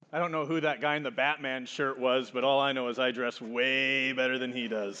I don't know who that guy in the Batman shirt was, but all I know is I dress way better than he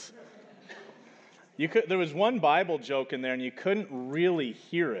does. There was one Bible joke in there, and you couldn't really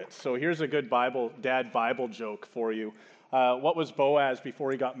hear it. So here's a good dad Bible joke for you. What was Boaz before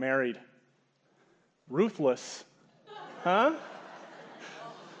he got married? Ruthless. Huh?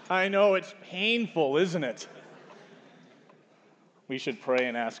 I know, it's painful, isn't it? We should pray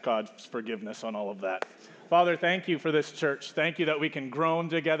and ask God's forgiveness on all of that. Father, thank you for this church. Thank you that we can groan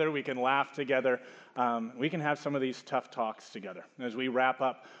together, we can laugh together, we can have some of these tough talks together. As we wrap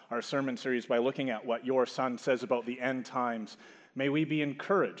up our sermon series by looking at what your Son says about the end times, may we be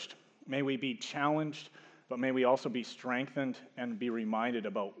encouraged, may we be challenged, but may we also be strengthened and be reminded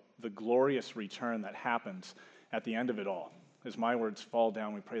about the glorious return that happens at the end of it all. As my words fall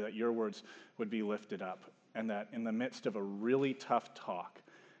down, we pray that your words would be lifted up, and that in the midst of a really tough talk,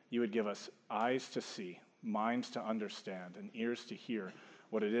 you would give us eyes to see, minds to understand, and ears to hear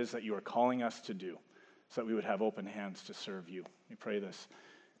what it is that you are calling us to do, so that we would have open hands to serve you. We pray this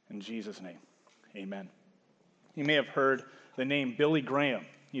in Jesus' name. Amen. You may have heard the name Billy Graham.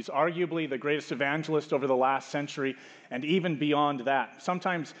 He's arguably the greatest evangelist over the last century, and even beyond that.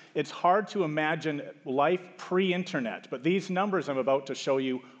 Sometimes it's hard to imagine life pre-internet, but these numbers I'm about to show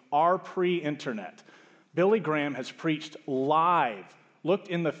you are pre-internet. Billy Graham has preached live, looked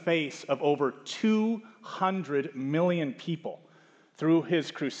in the face of over 200 million people. Through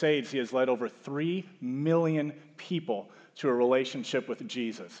his crusades, he has led over 3 million people to a relationship with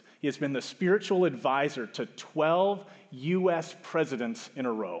Jesus. He has been the spiritual advisor to 12 U.S. presidents in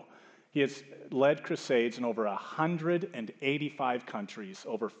a row. He has led crusades in over 185 countries,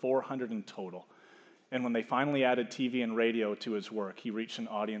 over 400 in total. And when they finally added TV and radio to his work, he reached an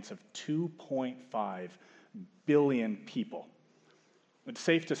audience of 2.5 billion people. It's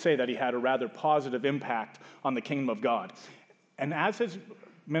safe to say that he had a rather positive impact on the kingdom of God. And as his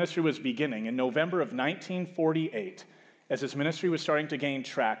ministry was beginning, in November of 1948, as his ministry was starting to gain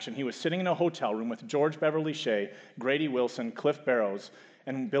traction, he was sitting in a hotel room with George Beverly Shea, Grady Wilson, Cliff Barrows,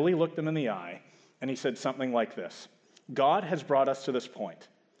 and Billy looked them in the eye, and he said something like this: God has brought us to this point.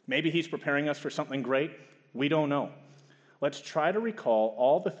 Maybe he's preparing us for something great. We don't know. Let's try to recall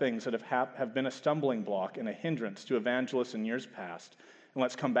all the things that have been a stumbling block and a hindrance to evangelists in years past, and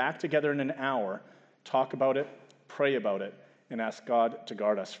let's come back together in an hour, talk about it, pray about it, and ask God to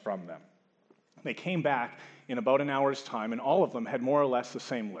guard us from them. They came back in about an hour's time, and all of them had more or less the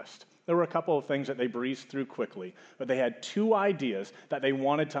same list. There were a couple of things that they breezed through quickly, but they had 2 ideas that they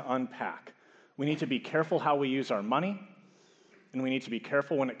wanted to unpack. We need to be careful how we use our money, and we need to be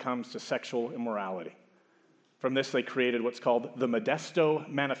careful when it comes to sexual immorality. From this, they created what's called the Modesto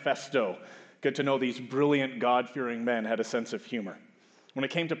Manifesto. Good to know these brilliant, God-fearing men had a sense of humor. When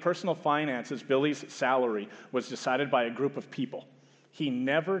it came to personal finances, Billy's salary was decided by a group of people. He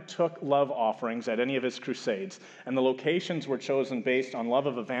never took love offerings at any of his crusades, and the locations were chosen based on love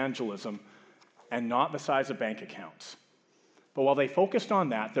of evangelism and not the size of bank accounts. But while they focused on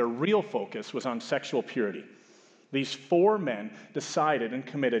that, their real focus was on sexual purity. These 4 men decided and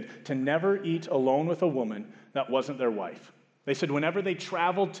committed to never eat alone with a woman that wasn't their wife. They said whenever they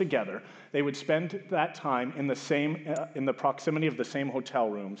traveled together, they would spend that time in the proximity of the same hotel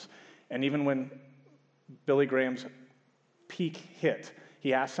rooms. And even when Billy Graham's peak hit,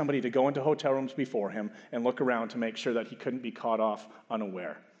 he asked somebody to go into hotel rooms before him and look around to make sure that he couldn't be caught off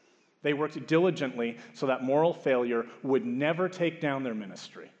unaware. They worked diligently so that moral failure would never take down their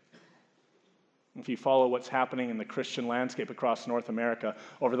ministry. If you follow what's happening in the Christian landscape across North America,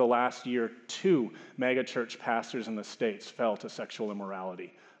 over the last year, 2 megachurch pastors in the States fell to sexual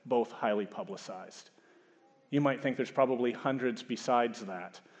immorality, both highly publicized. You might think there's probably hundreds besides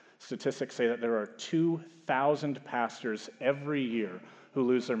that. Statistics say that there are 2,000 pastors every year who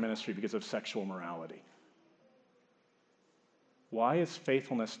lose their ministry because of sexual immorality. Why is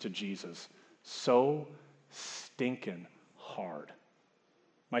faithfulness to Jesus so stinking hard?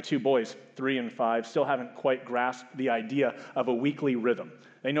 My 2 boys, 3 and 5, still haven't quite grasped the idea of a weekly rhythm.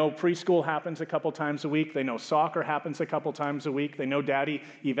 They know preschool happens a couple times a week. They know soccer happens a couple times a week. They know Daddy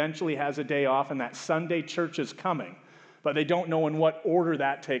eventually has a day off and that Sunday church is coming. But they don't know in what order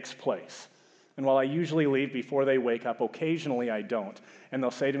that takes place. And while I usually leave before they wake up, occasionally I don't. And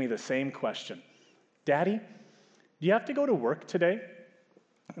they'll say to me the same question: Daddy, do you have to go to work today?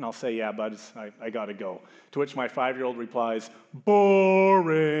 And I'll say, yeah, bud, I got to go. To which my 5-year-old replies,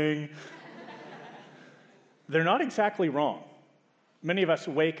 boring. They're not exactly wrong. Many of us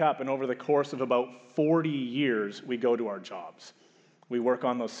wake up, and over the course of about 40 years, we go to our jobs. We work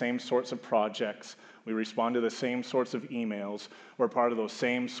on those same sorts of projects. We respond to the same sorts of emails. We're part of those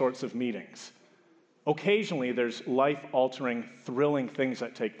same sorts of meetings. Occasionally, there's life-altering, thrilling things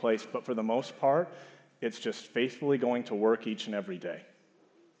that take place, but for the most part, it's just faithfully going to work each and every day.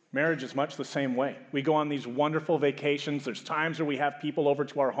 Marriage is much the same way. We go on these wonderful vacations. There's times where we have people over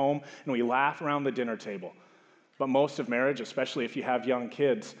to our home and we laugh around the dinner table. But most of marriage, especially if you have young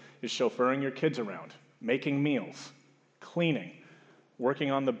kids, is chauffeuring your kids around, making meals, cleaning,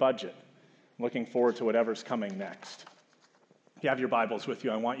 working on the budget, looking forward to whatever's coming next. If you have your Bibles with you,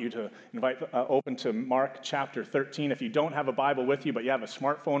 I want you to open to Mark chapter 13. If you don't have a Bible with you, but you have a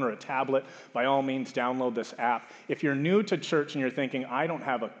smartphone or a tablet, by all means, download this app. If you're new to church and you're thinking, I don't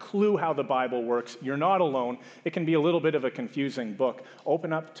have a clue how the Bible works, you're not alone. It can be a little bit of a confusing book.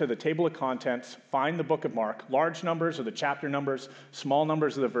 Open up to the table of contents, find the book of Mark. Large numbers are the chapter numbers, small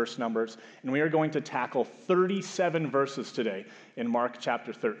numbers are the verse numbers, and we are going to tackle 37 verses today in Mark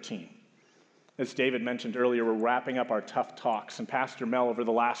chapter 13. As David mentioned earlier, we're wrapping up our tough talks, and Pastor Mel over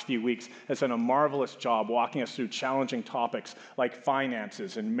the last few weeks has done a marvelous job walking us through challenging topics like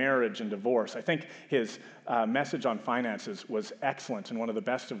finances and marriage and divorce. I think his message on finances was excellent and one of the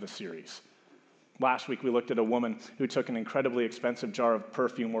best of the series. Last week, we looked at a woman who took an incredibly expensive jar of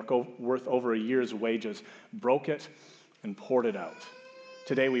perfume worth over a year's wages, broke it, and poured it out.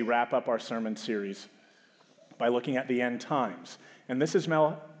 Today, we wrap up our sermon series by looking at the end times. And this is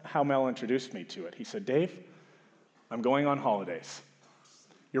how Mel introduced me to it. He said, Dave, I'm going on holidays.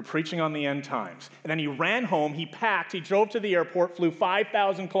 You're preaching on the end times. And then he ran home, he packed, he drove to the airport, flew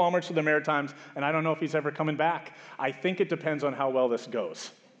 5,000 kilometers to the Maritimes, and I don't know if he's ever coming back. I think it depends on how well this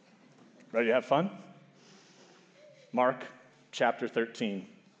goes. Ready to have fun? Mark chapter 13,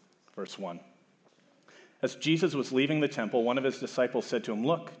 verse 1. As Jesus was leaving the temple, one of his disciples said to him,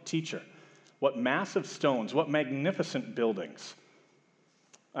 Look, teacher, what massive stones, what magnificent buildings.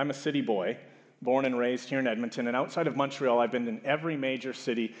 I'm a city boy, born and raised here in Edmonton, and outside of Montreal, I've been in every major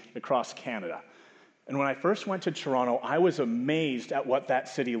city across Canada. And when I first went to Toronto, I was amazed at what that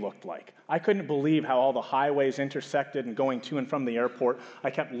city looked like. I couldn't believe how all the highways intersected and going to and from the airport. I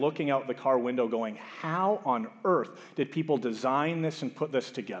kept looking out the car window going, how on earth did people design this and put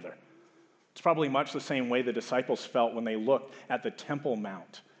this together? It's probably much the same way the disciples felt when they looked at the Temple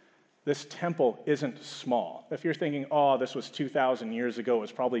Mount. This temple isn't small. If you're thinking, oh, this was 2,000 years ago, it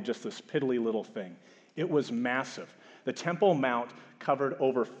was probably just this piddly little thing. It was massive. The Temple Mount covered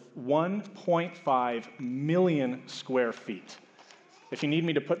over 1.5 million square feet. If you need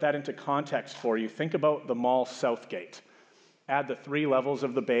me to put that into context for you, think about the mall Southgate. Add the 3 levels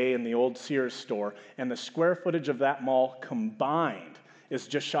of the bay and the old Sears store, and the square footage of that mall combined is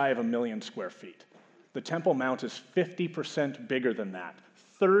just shy of 1 million square feet. The Temple Mount is 50% bigger than that.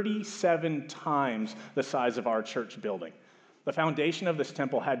 37 times the size of our church building. The foundation of this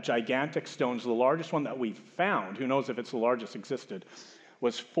temple had gigantic stones. The largest one that we found, who knows if it's the largest existed,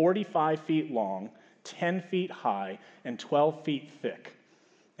 was 45 feet long, 10 feet high, and 12 feet thick.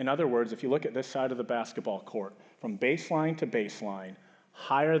 In other words, if you look at this side of the basketball court, from baseline to baseline,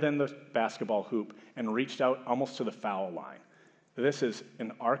 higher than the basketball hoop, and reached out almost to the foul line. This is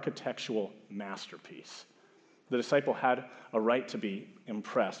an architectural masterpiece. The disciple had a right to be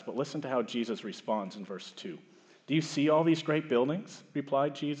impressed, but listen to how Jesus responds in verse 2. Do you see all these great buildings?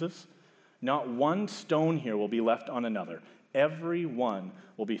 Replied Jesus. Not one stone here will be left on another. Every one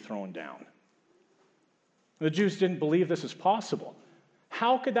will be thrown down. The Jews didn't believe this is possible.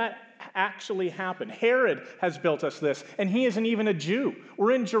 How could that actually happen? Herod has built us this, and he isn't even a Jew.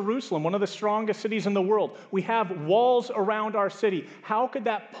 We're in Jerusalem, one of the strongest cities in the world. We have walls around our city. How could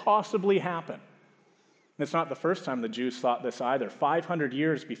that possibly happen? And it's not the first time the Jews thought this either. 500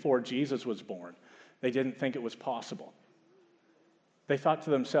 years before Jesus was born, they didn't think it was possible. They thought to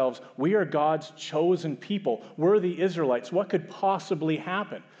themselves, we are God's chosen people. We're the Israelites. What could possibly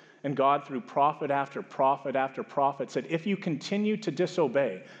happen? And God, through prophet after prophet after prophet, said, if you continue to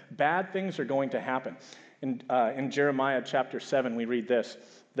disobey, bad things are going to happen. In Jeremiah chapter 7, we read this,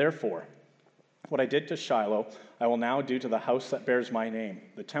 Therefore, what I did to Shiloh, I will now do to the house that bears my name,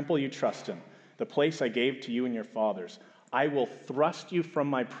 the temple you trust in, the place I gave to you and your fathers. I will thrust you from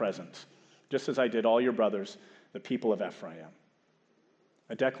my presence, just as I did all your brothers, the people of Ephraim.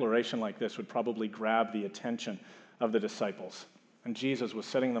 A declaration like this would probably grab the attention of the disciples, and Jesus was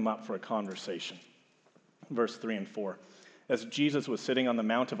setting them up for a conversation. Verse 3 and 4. As Jesus was sitting on the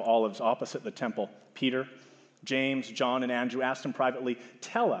Mount of Olives opposite the temple, Peter, James, John, and Andrew asked him privately,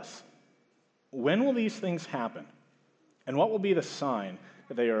 Tell us, when will these things happen? And what will be the sign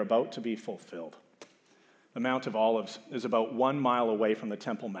that they are about to be fulfilled? The Mount of Olives is about 1 mile away from the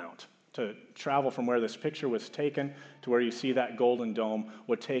Temple Mount. To travel from where this picture was taken to where you see that golden dome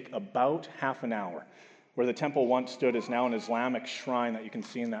would take about half an hour. Where the temple once stood is now an Islamic shrine that you can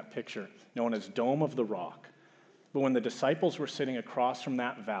see in that picture, known as Dome of the Rock. But when the disciples were sitting across from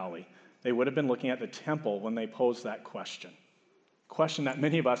that valley, they would have been looking at the temple when they posed that question. Question that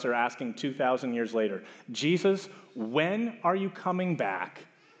many of us are asking 2,000 years later. Jesus, when are you coming back,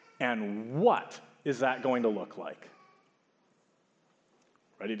 and what is that going to look like?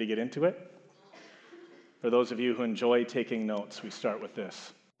 Ready to get into it? For those of you who enjoy taking notes, we start with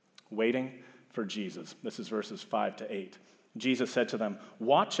this. Waiting for Jesus. This is verses 5 to 8. Jesus said to them,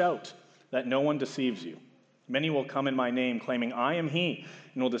 "Watch out that no one deceives you. Many will come in my name, claiming I am he,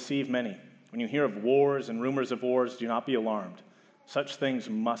 and will deceive many. When you hear of wars and rumors of wars, do not be alarmed. Such things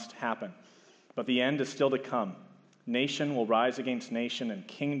must happen. But the end is still to come. Nation will rise against nation, and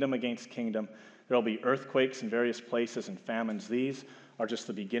kingdom against kingdom. There will be earthquakes in various places and famines. These are just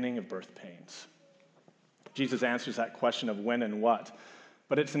the beginning of birth pains." Jesus answers that question of when and what,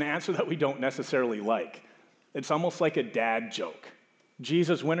 but it's an answer that we don't necessarily like. It's almost like a dad joke.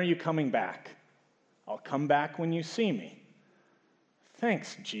 Jesus, when are you coming back? I'll come back when you see me.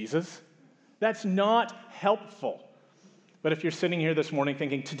 Thanks, Jesus. That's not helpful. But if you're sitting here this morning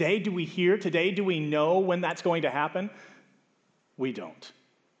thinking, today do we hear? Today do we know when that's going to happen? We don't.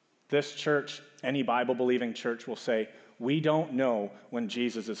 This church, any Bible-believing church will say, we don't know when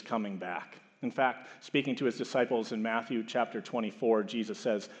Jesus is coming back. In fact, speaking to his disciples in Matthew chapter 24, Jesus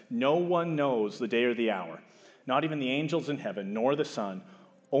says, "No one knows the day or the hour, not even the angels in heaven, nor the Son,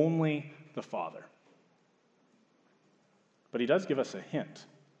 only the Father." But he does give us a hint.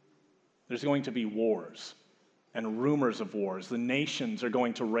 There's going to be wars and rumors of wars. The nations are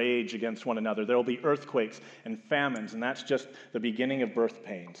going to rage against one another. There will be earthquakes and famines, and that's just the beginning of birth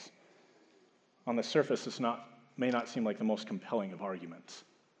pains. On the surface, this may not seem like the most compelling of arguments.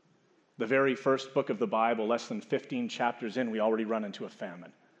 The very first book of the Bible, less than 15 chapters in, we already run into a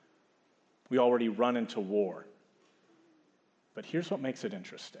famine. We already run into war. But here's what makes it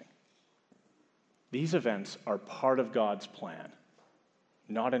interesting. These events are part of God's plan,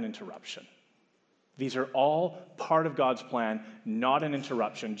 not an interruption. These are all part of God's plan, not an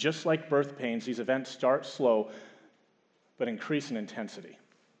interruption. Just like birth pains, these events start slow, but increase in intensity.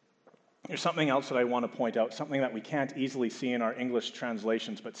 There's something else that I want to point out, something that we can't easily see in our English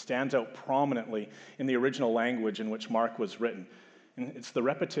translations, but stands out prominently in the original language in which Mark was written. And it's the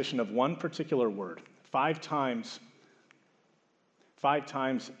repetition of one particular word, five times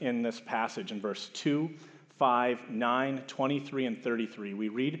in this passage in verse 2, 5, 9, 23, and 33. We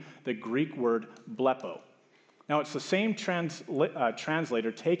read the Greek word blepo. Now, it's the same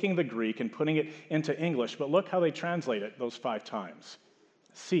translator taking the Greek and putting it into English, but look how they translate it those 5 times.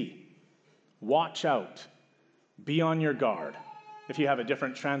 See, watch out, be on your guard. If you have a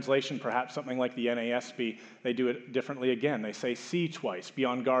different translation, perhaps something like the NASB, they do it differently again. They say see twice, be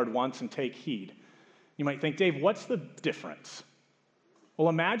on guard once, and take heed. You might think, Dave, what's the difference? Well,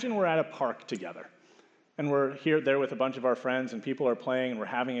 imagine we're at a park together, and we're there with a bunch of our friends, and people are playing, and we're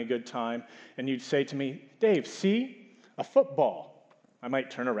having a good time, and you'd say to me, Dave, see, a football. I might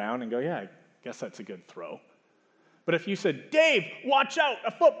turn around and go, yeah, I guess that's a good throw. But if you said, Dave, watch out,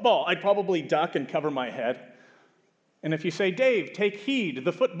 a football, I'd probably duck and cover my head. And if you say, Dave, take heed,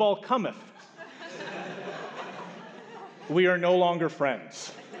 the football cometh, we are no longer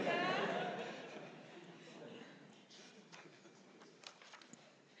friends.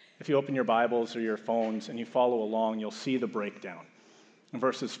 If you open your Bibles or your phones and you follow along, you'll see the breakdown. In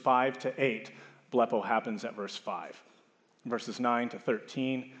verses 5 to 8, blepo happens at verse 5. In verses 9 to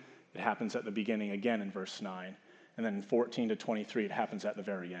 13, it happens at the beginning again in verse 9. And then in 14 to 23, it happens at the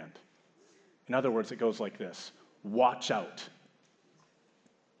very end. In other words, it goes like this. Watch out.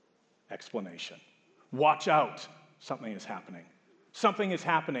 Explanation. Watch out. Something is happening. Something is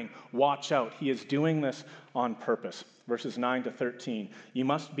happening. Watch out. He is doing this on purpose. Verses 9 to 13. You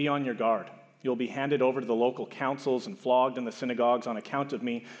must be on your guard. You will be handed over to the local councils and flogged in the synagogues on account of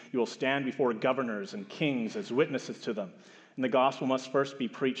me. You will stand before governors and kings as witnesses to them. And the gospel must first be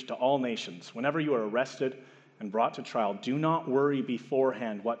preached to all nations. Whenever you are arrested and brought to trial, do not worry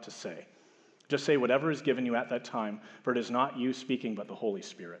beforehand what to say. Just say whatever is given you at that time, for it is not you speaking, but the Holy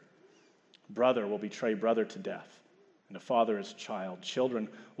Spirit. Brother will betray brother to death, and a father his child. Children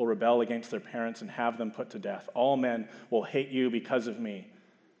will rebel against their parents and have them put to death. All men will hate you because of me,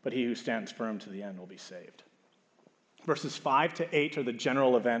 but he who stands firm to the end will be saved. Verses 5 to 8 are the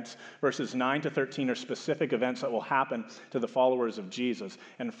general events. Verses 9 to 13 are specific events that will happen to the followers of Jesus.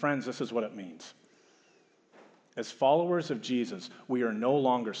 And friends, this is what it means. As followers of Jesus, we are no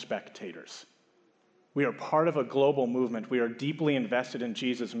longer spectators. We are part of a global movement. We are deeply invested in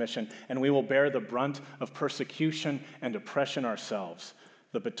Jesus' mission, and we will bear the brunt of persecution and oppression ourselves.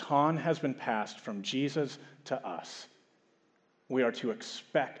 The baton has been passed from Jesus to us. We are to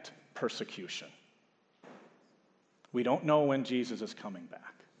expect persecution. We don't know when Jesus is coming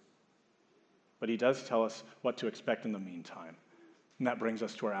back, but he does tell us what to expect in the meantime. And that brings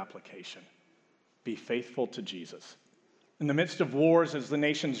us to our application. Be faithful to Jesus. In the midst of wars as the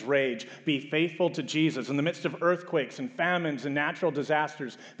nations rage, be faithful to Jesus. In the midst of earthquakes and famines and natural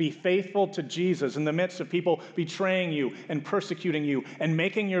disasters, be faithful to Jesus. In the midst of people betraying you and persecuting you and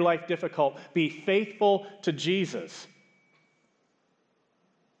making your life difficult, be faithful to Jesus.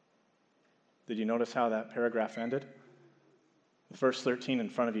 Did you notice how that paragraph ended? Verse 13 in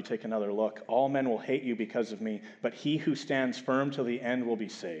front of you, take another look. All men will hate you because of me, but he who stands firm till the end will be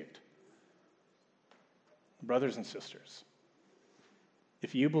saved. Brothers and sisters,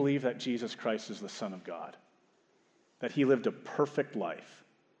 if you believe that Jesus Christ is the Son of God, that he lived a perfect life,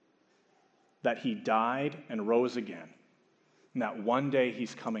 that he died and rose again, and that one day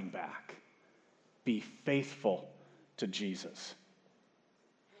he's coming back, be faithful to Jesus.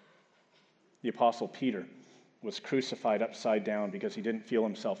 The Apostle Peter was crucified upside down because he didn't feel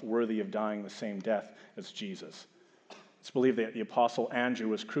himself worthy of dying the same death as Jesus. It's believed that the Apostle Andrew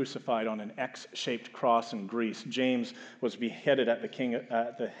was crucified on an X-shaped cross in Greece. James was beheaded at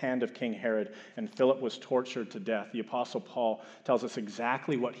the hand of King Herod, and Philip was tortured to death. The Apostle Paul tells us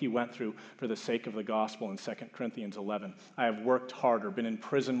exactly what he went through for the sake of the gospel in 2 Corinthians 11. I have worked harder, been in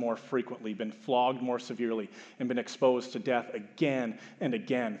prison more frequently, been flogged more severely, and been exposed to death again and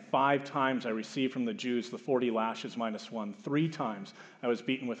again. 5 times I received from the Jews the 40 lashes minus 1. 3 times I was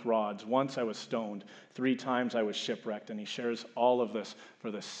beaten with rods. Once I was stoned. 3 times I was shipwrecked. And he shares all of this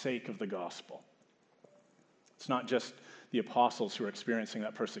for the sake of the gospel. It's not just the apostles who are experiencing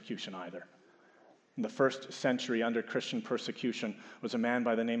that persecution either. In the first century, under Christian persecution, was a man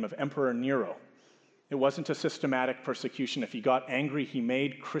by the name of Emperor Nero. It wasn't a systematic persecution. If he got angry, he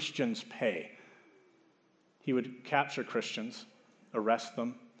made Christians pay. He would capture Christians, arrest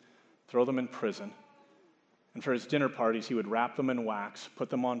them, throw them in prison, and for his dinner parties, he would wrap them in wax, put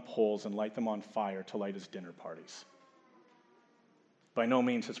them on poles, and light them on fire to light his dinner parties. By no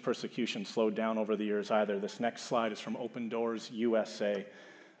means has persecution slowed down over the years either. This next slide is from Open Doors USA,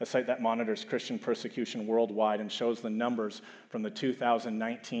 a site that monitors Christian persecution worldwide and shows the numbers from the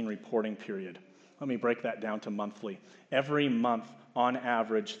 2019 reporting period. Let me break that down to monthly. Every month, on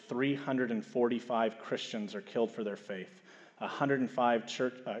average, 345 Christians are killed for their faith. 105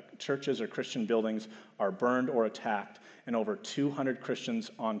 churches or Christian buildings are burned or attacked, and over 200 Christians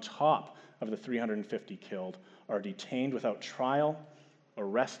on top of the 350 killed are detained without trial,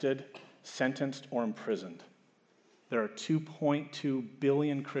 arrested, sentenced, or imprisoned. There are 2.2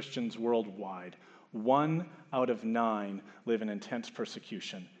 billion Christians worldwide. 1 out of 9 live in intense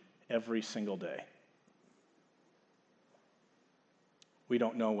persecution every single day. We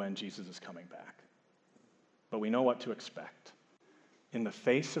don't know when Jesus is coming back, but we know what to expect. In the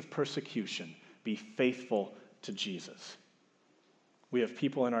face of persecution, be faithful to Jesus. We have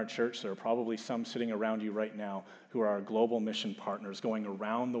people in our church, there are probably some sitting around you right now, who are our global mission partners going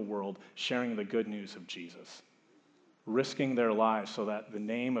around the world sharing the good news of Jesus, risking their lives so that the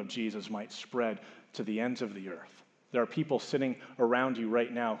name of Jesus might spread to the ends of the earth. There are people sitting around you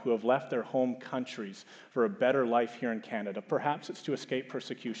right now who have left their home countries for a better life here in Canada. Perhaps it's to escape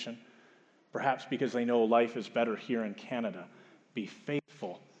persecution. Perhaps because they know life is better here in Canada. Be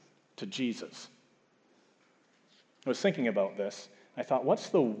faithful to Jesus. I was thinking about this. I thought, what's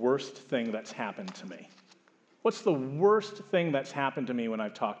the worst thing that's happened to me? What's the worst thing that's happened to me when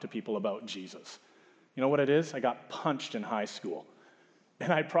I've talked to people about Jesus? You know what it is? I got punched in high school.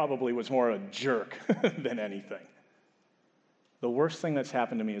 And I probably was more a jerk than anything. The worst thing that's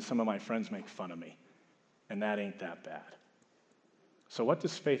happened to me is some of my friends make fun of me. And that ain't that bad. So what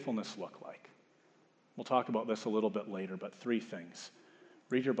does faithfulness look like? We'll talk about this a little bit later, but 3 things.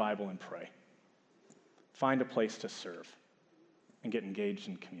 Read your Bible and pray. Find a place to serve and get engaged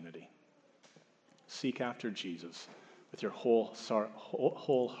in community. Seek after Jesus with your whole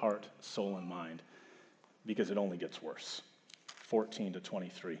heart, soul, and mind, because it only gets worse. 14 to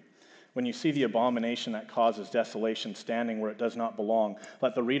 23. When you see the abomination that causes desolation standing where it does not belong,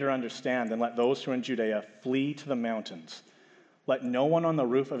 let the reader understand, and let those who are in Judea flee to the mountains. Let no one on the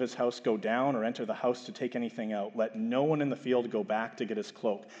roof of his house go down or enter the house to take anything out. Let no one in the field go back to get his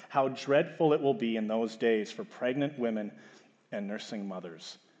cloak. How dreadful it will be in those days for pregnant women and nursing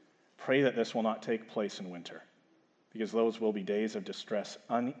mothers. Pray that this will not take place in winter, because those will be days of distress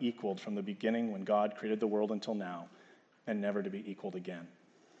unequaled from the beginning when God created the world until now, and never to be equaled again.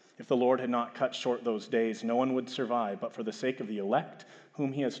 If the Lord had not cut short those days, no one would survive, but for the sake of the elect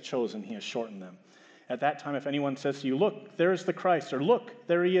whom he has chosen, he has shortened them. At that time, if anyone says to you, look, there is the Christ, or look,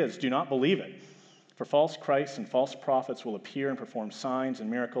 there he is, do not believe it. For false Christs and false prophets will appear and perform signs and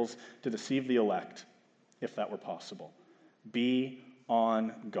miracles to deceive the elect, if that were possible. Be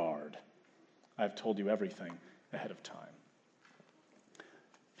on guard. I have told you everything ahead of time.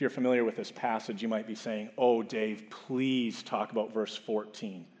 If you're familiar with this passage, you might be saying, oh, Dave, please talk about verse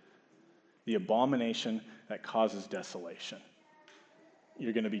 14. The abomination that causes desolation.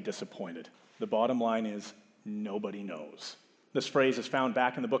 You're going to be disappointed. The bottom line is, nobody knows. This phrase is found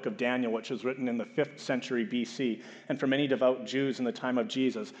back in the book of Daniel, which was written in the 5th century BC. And for many devout Jews in the time of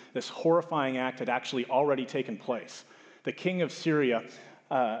Jesus, this horrifying act had actually already taken place. The king of Syria,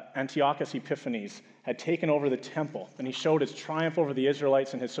 Antiochus Epiphanes, had taken over the temple, and he showed his triumph over the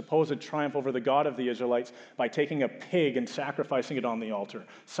Israelites and his supposed triumph over the God of the Israelites by taking a pig and sacrificing it on the altar,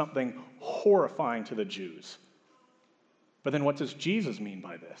 something horrifying to the Jews. But then what does Jesus mean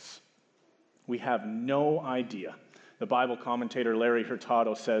by this? We have no idea. The Bible commentator Larry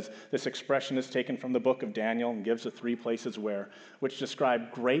Hurtado says this expression is taken from the book of Daniel and gives the 3 places where, which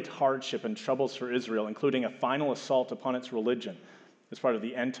describe great hardship and troubles for Israel, including a final assault upon its religion as part of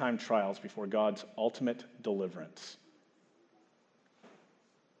the end-time trials before God's ultimate deliverance.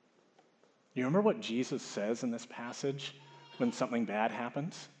 You remember what Jesus says in this passage when something bad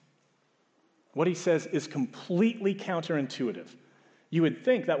happens? What he says is completely counterintuitive. You would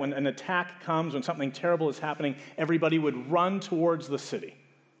think that when an attack comes, when something terrible is happening, everybody would run towards the city,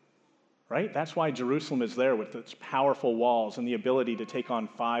 right? That's why Jerusalem is there with its powerful walls and the ability to take on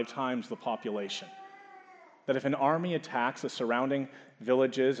 5 times the population. That if an army attacks, the surrounding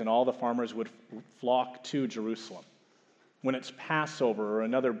villages and all the farmers would flock to Jerusalem. When it's Passover or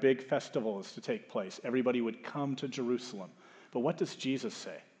another big festival is to take place, everybody would come to Jerusalem. But what does Jesus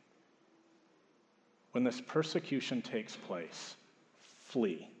say? When this persecution takes place,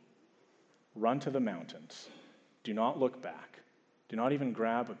 flee. Run to the mountains. Do not look back. Do not even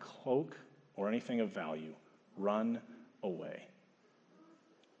grab a cloak or anything of value. Run away.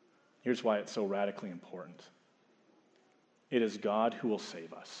 Here's why it's so radically important. It is God who will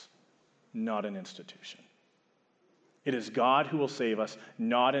save us, not an institution. It is God who will save us,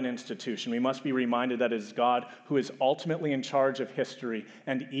 not an institution. We must be reminded that it is God who is ultimately in charge of history,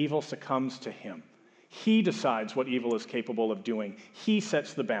 and evil succumbs to him. He decides what evil is capable of doing. He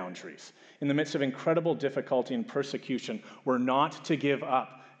sets the boundaries. In the midst of incredible difficulty and persecution, we're not to give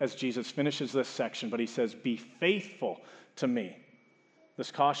up as Jesus finishes this section, but he says, be faithful to me. This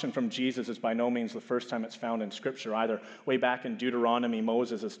caution from Jesus is by no means the first time it's found in Scripture either. Way back in Deuteronomy,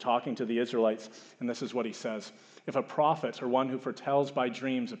 Moses is talking to the Israelites, and this is what he says. If a prophet or one who foretells by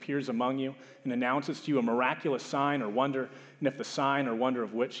dreams appears among you and announces to you a miraculous sign or wonder, and if the sign or wonder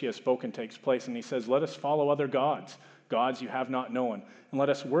of which he has spoken takes place, and he says, let us follow other gods, gods you have not known, and let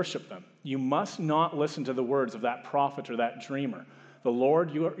us worship them. You must not listen to the words of that prophet or that dreamer. The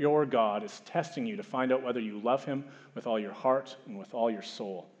Lord your God is testing you to find out whether you love him with all your heart and with all your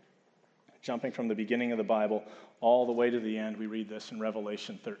soul. Jumping from the beginning of the Bible all the way to the end, we read this in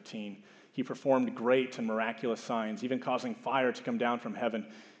Revelation 13. He performed great and miraculous signs, even causing fire to come down from heaven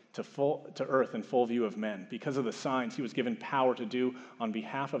to earth in full view of men. Because of the signs he was given power to do on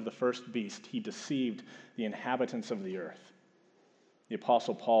behalf of the first beast, he deceived the inhabitants of the earth. The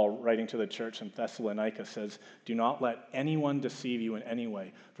Apostle Paul, writing to the church in Thessalonica, says, do not let anyone deceive you in any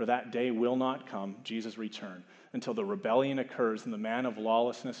way, for that day will not come, Jesus' return, until the rebellion occurs and the man of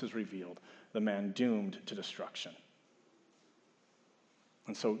lawlessness is revealed, the man doomed to destruction.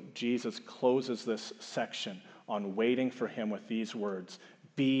 And so Jesus closes this section on waiting for him with these words,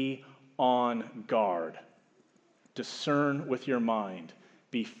 be on guard, discern with your mind,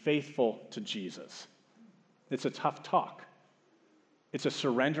 be faithful to Jesus. It's a tough talk. It's a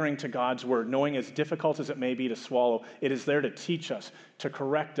surrendering to God's word, knowing as difficult as it may be to swallow, it is there to teach us, to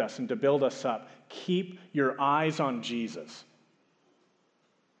correct us, and to build us up. Keep your eyes on Jesus.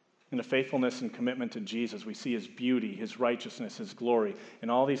 In the faithfulness and commitment to Jesus, we see his beauty, his righteousness, his glory, and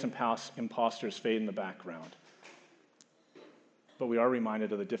all these imposters fade in the background. But we are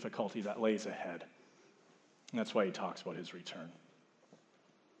reminded of the difficulty that lays ahead. And that's why he talks about his return.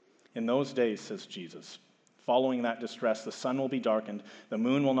 In those days, says Jesus, following that distress, the sun will be darkened, the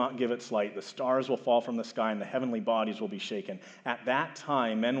moon will not give its light, the stars will fall from the sky, and the heavenly bodies will be shaken. At that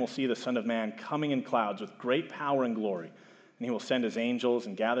time, men will see the Son of Man coming in clouds with great power and glory, and he will send his angels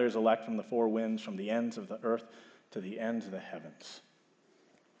and gather his elect from the 4 winds, from the ends of the earth to the ends of the heavens.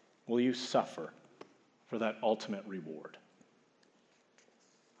 Will you suffer for that ultimate reward?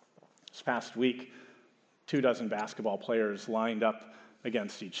 This past week, 24 basketball players lined up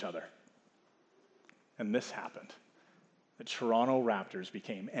against each other. And this happened. the Toronto Raptors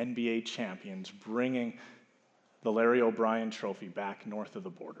became NBA champions, bringing the Larry O'Brien trophy back north of the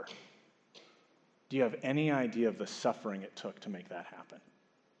border. Do you have any idea of the suffering it took to make that happen?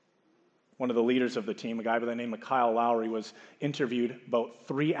 One of the leaders of the team, a guy by the name of Kyle Lowry, was interviewed about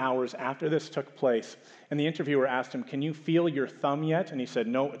 3 hours after this took place. And the interviewer asked him, "Can you feel your thumb yet?" And he said,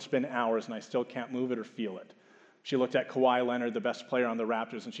 "No, it's been hours and I still can't move it or feel it." She looked at Kawhi Leonard, the best player on the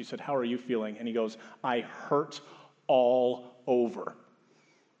Raptors, and she said, "How are you feeling?" And he goes, "I hurt all over."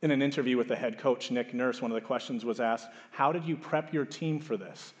 In an interview with the head coach, Nick Nurse, one of the questions was asked, "How did you prep your team for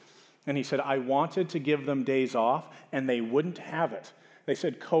this?" And he said, "I wanted to give them days off, and they wouldn't have it. They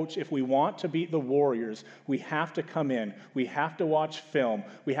said, 'Coach, if we want to beat the Warriors, we have to come in, we have to watch film,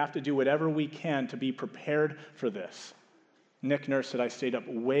 we have to do whatever we can to be prepared for this.'" Nick Nurse said, "I stayed up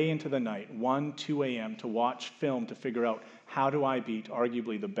way into the night, 1, 2 a.m., to watch film to figure out how do I beat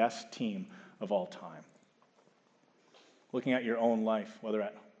arguably the best team of all time." Looking at your own life, whether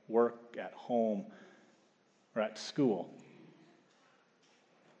at work, at home, or at school,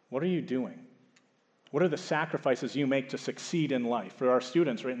 what are you doing? What are the sacrifices you make to succeed in life? For our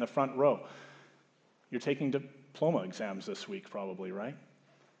students right in the front row, you're taking diploma exams this week probably, right?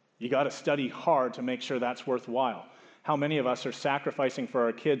 You got to study hard to make sure that's worthwhile. How many of us are sacrificing for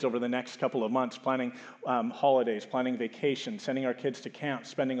our kids over the next couple of months, planning holidays, planning vacations, sending our kids to camp,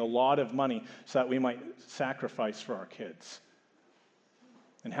 spending a lot of money so that we might sacrifice for our kids?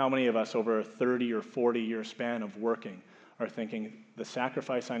 And how many of us over a 30 or 40-year span of working are thinking, the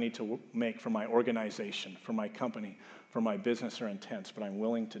sacrifice I need to make for my organization, for my company, for my business are intense, but I'm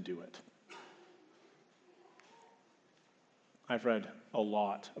willing to do it? I've read a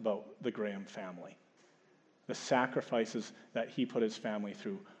lot about the Graham family. The sacrifices that he put his family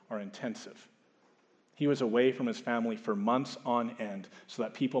through are intensive. He was away from his family for months on end so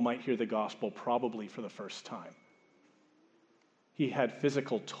that people might hear the gospel probably for the first time. He had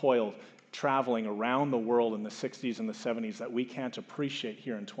physical toil traveling around the world in the 60s and the 70s that we can't appreciate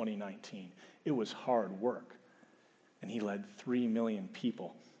here in 2019. It was hard work. And he led 3 million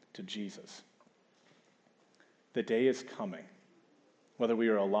people to Jesus. The day is coming, whether we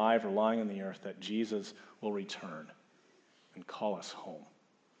are alive or lying on the earth, that Jesus will return and call us home.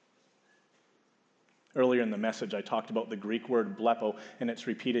 Earlier in the message, I talked about the Greek word blepo and its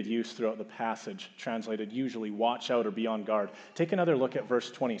repeated use throughout the passage, translated usually watch out or be on guard. Take another look at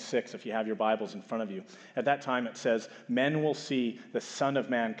verse 26 if you have your Bibles in front of you. At that time it says, "Men will see the Son of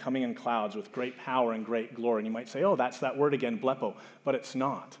Man coming in clouds with great power and great glory." And you might say, "Oh, that's that word again, blepo," but it's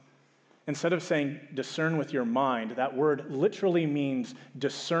not. Instead of saying discern with your mind, that word literally means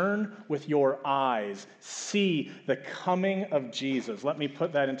discern with your eyes. See the coming of Jesus. Let me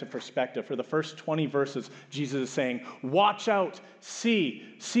put that into perspective. For the first 20 verses, Jesus is saying, watch out, see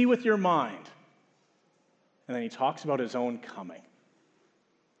with your mind. And then he talks about his own coming.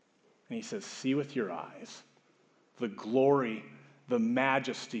 And he says, see with your eyes. The glory, the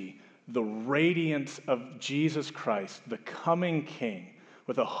majesty, the radiance of Jesus Christ, the coming King,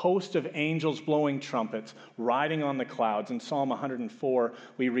 with a host of angels blowing trumpets, riding on the clouds. In Psalm 104,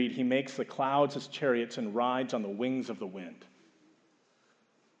 we read, he makes the clouds his chariots and rides on the wings of the wind.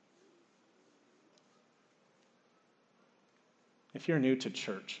 If you're new to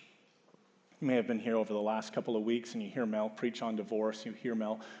church, you may have been here over the last couple of weeks and you hear Mel preach on divorce, you hear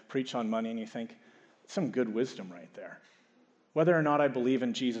Mel preach on money, and you think, some good wisdom right there. Whether or not I believe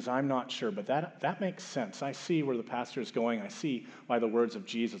in Jesus, I'm not sure, but that makes sense. I see where the pastor is going. I see why the words of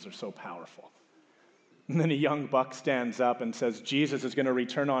Jesus are so powerful. And then a young buck stands up and says, Jesus is going to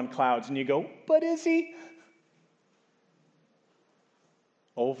return on clouds. And you go, but is he?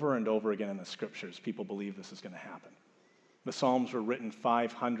 Over and over again in the scriptures, people believe this is going to happen. The Psalms were written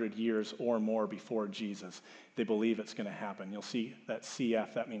 500 years or more before Jesus. They believe it's going to happen. You'll see that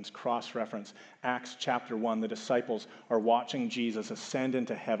CF, that means cross-reference. Acts chapter 1, the disciples are watching Jesus ascend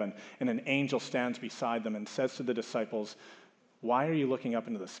into heaven, and an angel stands beside them and says to the disciples, why are you looking up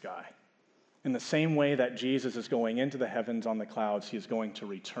into the sky? In the same way that Jesus is going into the heavens on the clouds, he is going to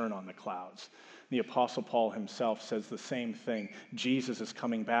return on the clouds. The Apostle Paul himself says the same thing. Jesus is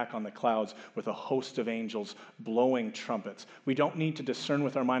coming back on the clouds with a host of angels blowing trumpets. We don't need to discern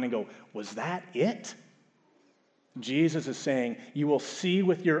with our mind and go, was that it? Jesus is saying, you will see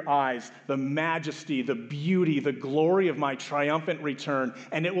with your eyes the majesty, the beauty, the glory of my triumphant return,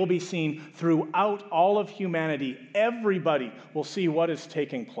 and it will be seen throughout all of humanity. Everybody will see what is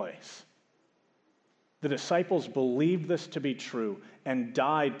taking place. The disciples believed this to be true and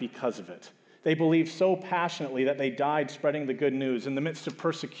died because of it. They believed so passionately that they died spreading the good news in the midst of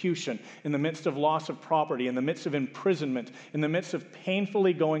persecution, in the midst of loss of property, in the midst of imprisonment, in the midst of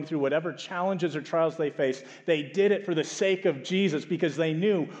painfully going through whatever challenges or trials they faced. They did it for the sake of Jesus because they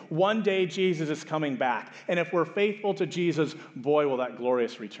knew one day Jesus is coming back. And if we're faithful to Jesus, boy, will that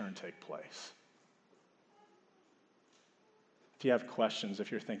glorious return take place. If you have questions, if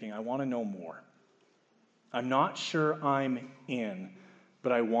you're thinking, I want to know more, I'm not sure I'm in,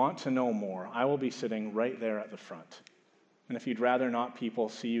 but I want to know more, I will be sitting right there at the front. And if you'd rather not people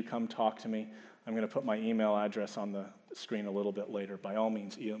see you, come talk to me. I'm going to put my email address on the screen a little bit later. By all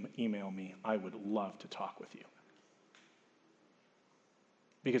means, email me. I would love to talk with you.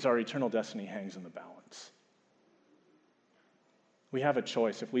 Because our eternal destiny hangs in the balance. We have a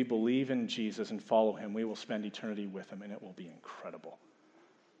choice. If we believe in Jesus and follow him, we will spend eternity with him, and it will be incredible.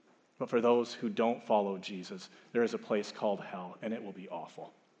 But for those who don't follow Jesus, there is a place called hell, and it will be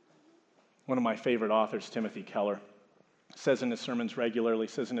awful. One of my favorite authors, Timothy Keller, says in his sermons regularly,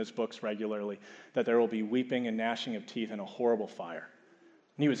 says in his books regularly, that there will be weeping and gnashing of teeth and a horrible fire.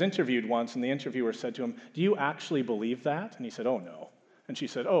 And he was interviewed once, and the interviewer said to him, do you actually believe that? And he said, oh, no. And she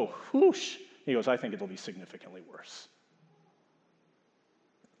said, oh, whoosh. He goes, I think it'll be significantly worse.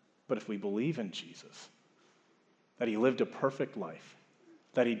 But if we believe in Jesus, that he lived a perfect life,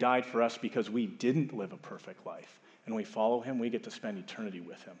 that he died for us because we didn't live a perfect life, and we follow him, we get to spend eternity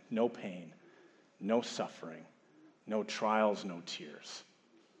with him. No pain, no suffering, no trials, no tears.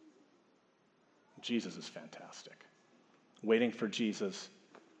 Jesus is fantastic. Waiting for Jesus,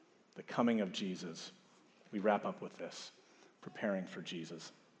 the coming of Jesus. We wrap up with this, preparing for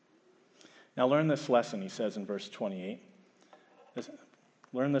Jesus. Now learn this lesson, he says in verse 28.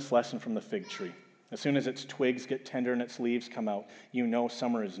 Learn this lesson from the fig tree. As soon as its twigs get tender and its leaves come out, you know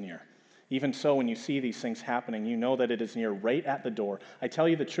summer is near. Even so, when you see these things happening, you know that it is near, right at the door. I tell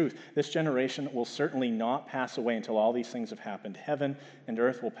you the truth, this generation will certainly not pass away until all these things have happened. Heaven and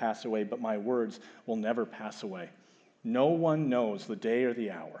earth will pass away, but my words will never pass away. No one knows the day or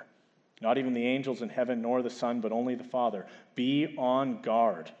the hour, not even the angels in heaven nor the Son, but only the Father. Be on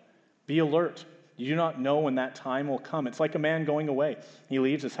guard. Be alert. You do not know when that time will come. It's like a man going away. He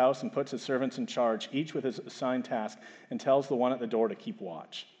leaves his house and puts his servants in charge, each with his assigned task, and tells the one at the door to keep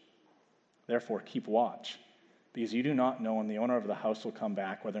watch. Therefore, keep watch, because you do not know when the owner of the house will come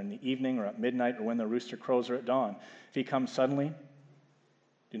back, whether in the evening or at midnight or when the rooster crows or at dawn. If he comes suddenly,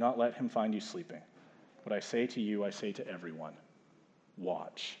 do not let him find you sleeping. What I say to you, I say to everyone,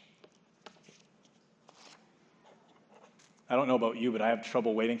 watch. I don't know about you, but I have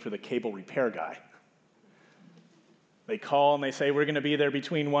trouble waiting for the cable repair guy. They call and they say, we're going to be there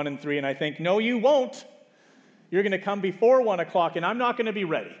between 1 and 3, and I think, no, you won't. You're going to come before 1 o'clock, and I'm not going to be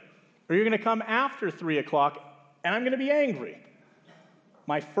ready. Or you're going to come after 3 o'clock, and I'm going to be angry.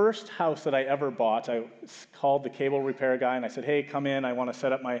 My first house that I ever bought, I called the cable repair guy, and I said, hey, come in, I want to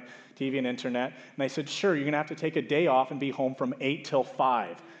set up my TV and internet. And they said, sure, you're going to have to take a day off and be home from 8 till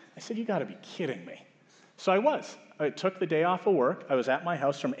 5. I said, you got to be kidding me. So I was. I took the day off of work. I was at my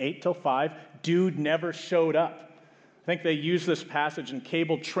house from 8 till 5. Dude never showed up. I think they used this passage in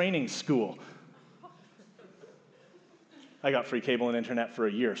cable training school. I got free cable and internet for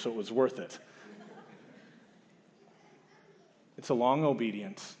a year, so it was worth it. It's a long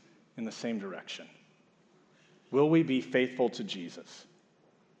obedience in the same direction. Will we be faithful to Jesus?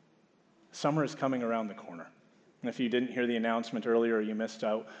 Summer is coming around the corner. And if you didn't hear the announcement earlier or you missed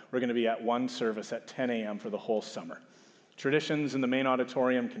out, we're going to be at one service at 10 a.m. for the whole summer. Traditions in the main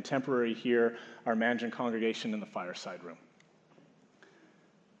auditorium, contemporary here, our managing congregation in the fireside room.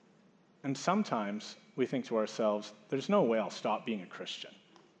 And sometimes we think to ourselves, there's no way I'll stop being a Christian.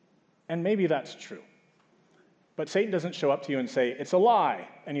 And maybe that's true. But Satan doesn't show up to you and say, it's a lie.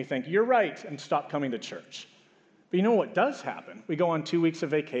 And you think, you're right, and stop coming to church. But you know what does happen? We go on 2 weeks of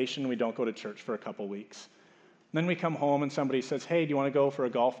vacation, we don't go to church for a couple weeks. Then we come home and somebody says, hey, do you want to go for a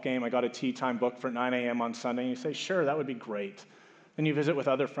golf game? I got a tee time booked for 9 a.m. on Sunday. And you say, sure, that would be great. Then you visit with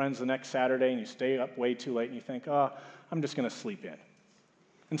other friends the next Saturday and you stay up way too late and you think, oh, I'm just going to sleep in.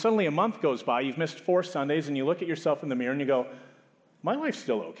 And suddenly a month goes by, you've missed 4 Sundays, and you look at yourself in the mirror and you go, my life's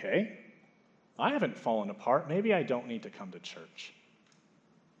still okay. I haven't fallen apart. Maybe I don't need to come to church.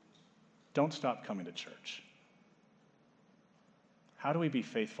 Don't stop coming to church. How do we be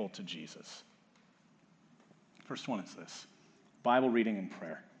faithful to Jesus? First one is this: Bible reading and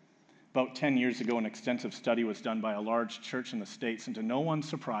prayer. About 10 years ago, an extensive study was done by a large church in the States, and to no one's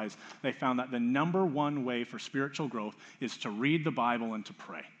surprise, they found that the number one way for spiritual growth is to read the Bible and to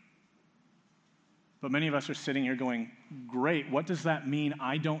pray. But many of us are sitting here going, great, what does that mean?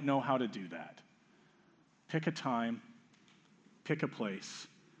 I don't know how to do that. Pick a time, pick a place,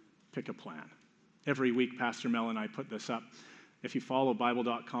 Pick a plan. Every week, Pastor Mel and I put this up. If you follow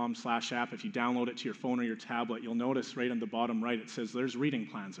Bible.com/app, if you download it to your phone or your tablet, you'll notice right on the bottom right, it says there's reading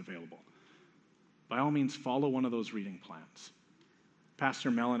plans available. By all means, follow one of those reading plans.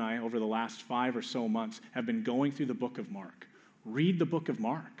 Pastor Mel and I, over the last 5 or so months, have been going through the book of Mark. Read the book of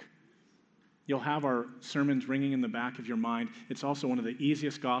Mark. You'll have our sermons ringing in the back of your mind. It's also one of the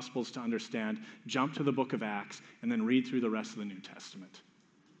easiest gospels to understand. Jump to the book of Acts and then read through the rest of the New Testament.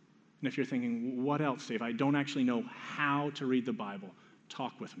 And if you're thinking, what else, Dave? I don't actually know how to read the Bible.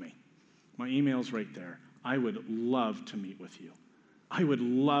 Talk with me. My email's right there. I would love to meet with you. I would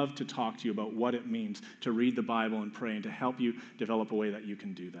love to talk to you about what it means to read the Bible and pray and to help you develop a way that you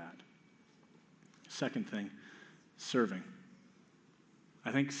can do that. Second thing, serving.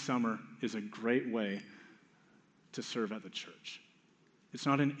 I think summer is a great way to serve at the church. It's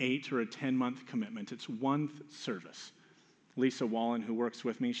not an 8 or a 10-month commitment. It's one service. Lisa Wallen, who works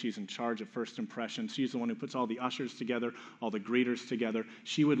with me, she's in charge of First Impressions. She's the one who puts all the ushers together, all the greeters together.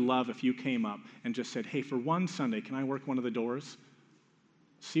 She would love if you came up and just said, hey, for one Sunday, can I work one of the doors?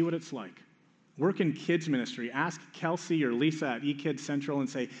 See what it's like. Work in kids ministry. Ask Kelsey or Lisa at eKids Central and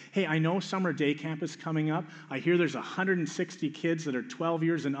say, hey, I know summer day camp is coming up. I hear there's 160 kids that are 12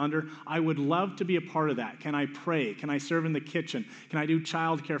 years and under. I would love to be a part of that. Can I pray? Can I serve in the kitchen? Can I do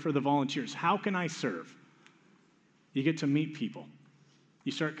childcare for the volunteers? How can I serve? You get to meet people.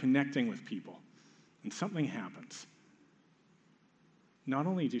 You start connecting with people, and something happens. Not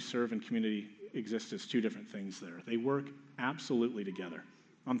only do serve and community exist as two different things there, they work absolutely together.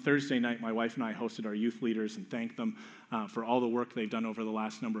 On Thursday night, my wife and I hosted our youth leaders and thanked them for all the work they've done over the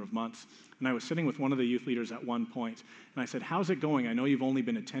last number of months. And I was sitting with one of the youth leaders at one point, and I said, how's it going? I know you've only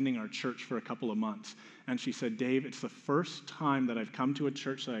been attending our church for a couple of months. And she said, Dave, it's the first time that I've come to a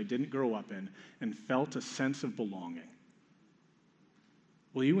church that I didn't grow up in and felt a sense of belonging.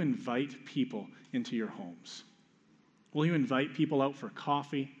 Will you invite people into your homes? Will you invite people out for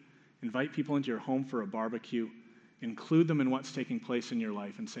coffee? Invite people into your home for a barbecue? Include them in what's taking place in your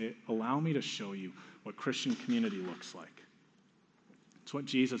life and say, allow me to show you what Christian community looks like. It's what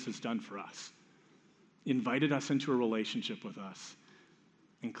Jesus has done for us. Invited us into a relationship with us,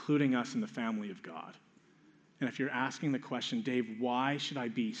 including us in the family of God. And if you're asking the question, Dave, why should I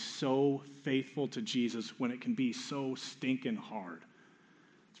be so faithful to Jesus when it can be so stinking hard?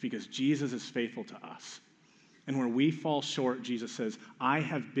 It's because Jesus is faithful to us. And where we fall short, Jesus says, I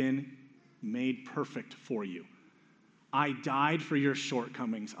have been made perfect for you. I died for your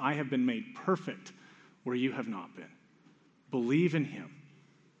shortcomings. I have been made perfect where you have not been. Believe in him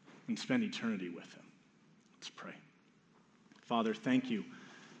and spend eternity with him. Let's pray. Father, thank you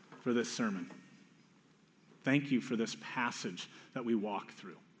for this sermon. Thank you for this passage that we walk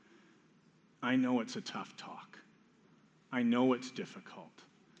through. I know it's a tough talk. I know it's difficult.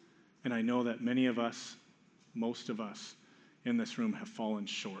 And I know that many of us, most of us in this room have fallen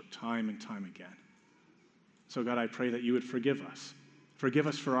short time and time again. So God, I pray that you would forgive us. Forgive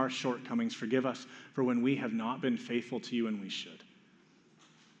us for our shortcomings. Forgive us for when we have not been faithful to you and we should.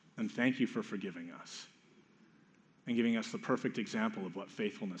 And thank you for forgiving us and giving us the perfect example of what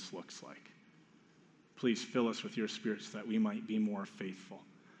faithfulness looks like. Please fill us with your Spirit so that we might be more faithful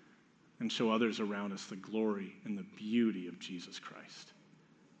and show others around us the glory and the beauty of Jesus Christ.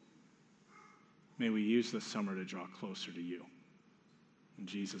 May we use this summer to draw closer to you. In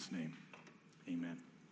Jesus' name, amen.